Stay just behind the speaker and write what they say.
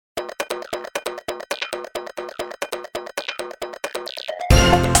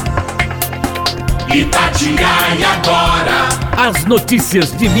Itatiaia Agora. As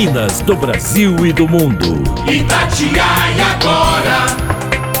notícias de Minas, do Brasil e do mundo. Itatiaia Agora.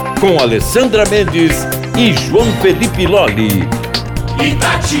 Com Alessandra Mendes e João Felipe Lolli.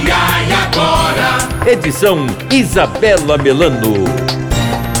 Itatiaia Agora. Edição Isabela Melano.